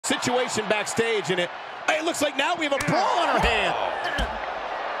situation backstage, and it looks like now we have a brawl on our hand.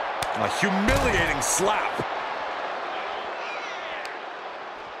 A humiliating slap.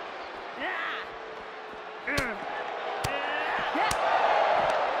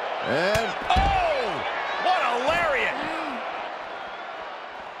 And oh, what a lariat.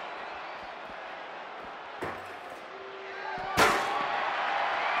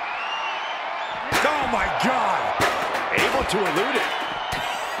 Oh my God. able to elude it.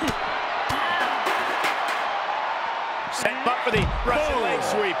 Set up for the Russian leg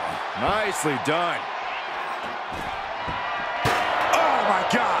sweep. Nicely done. Oh my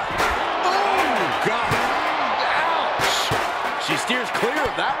God. Oh God. Ouch. She steers clear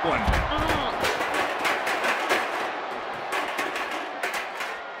of that one.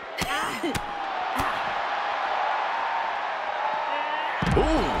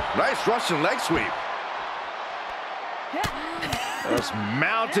 Ooh, nice Russian leg sweep. Just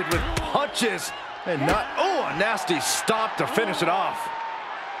mounted with punches and not, oh, a nasty stop to finish it off.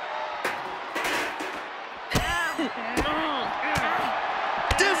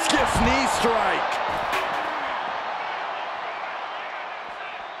 Discus knee strike.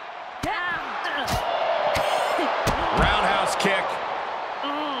 Roundhouse kick.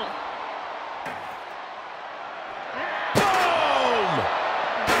 Boom!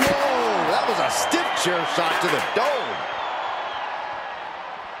 Whoa, that was a stiff chair shot to the dome.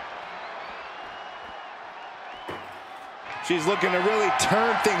 She's looking to really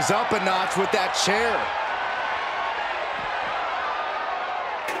turn things up a notch with that chair.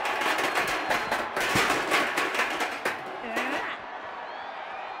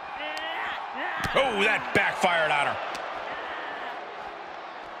 Oh, that backfired on her.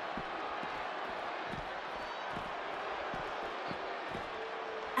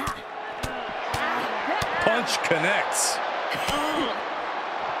 Punch connects.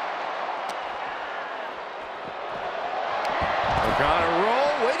 We're gonna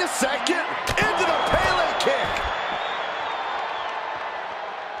roll. Wait a second. Into the Pele kick.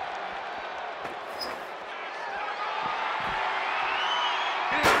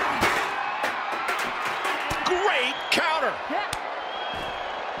 Great counter.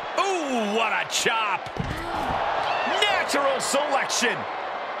 Ooh, what a chop. Natural selection.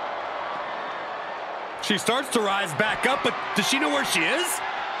 She starts to rise back up, but does she know where she is?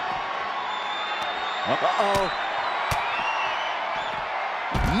 Uh-oh.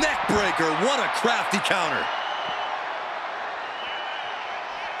 Neck breaker, what a crafty counter.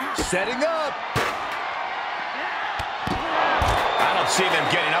 Setting up. I don't see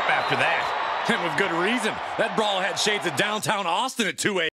them getting up after that. And with good reason. That brawl had shades of downtown Austin at 2 a.m.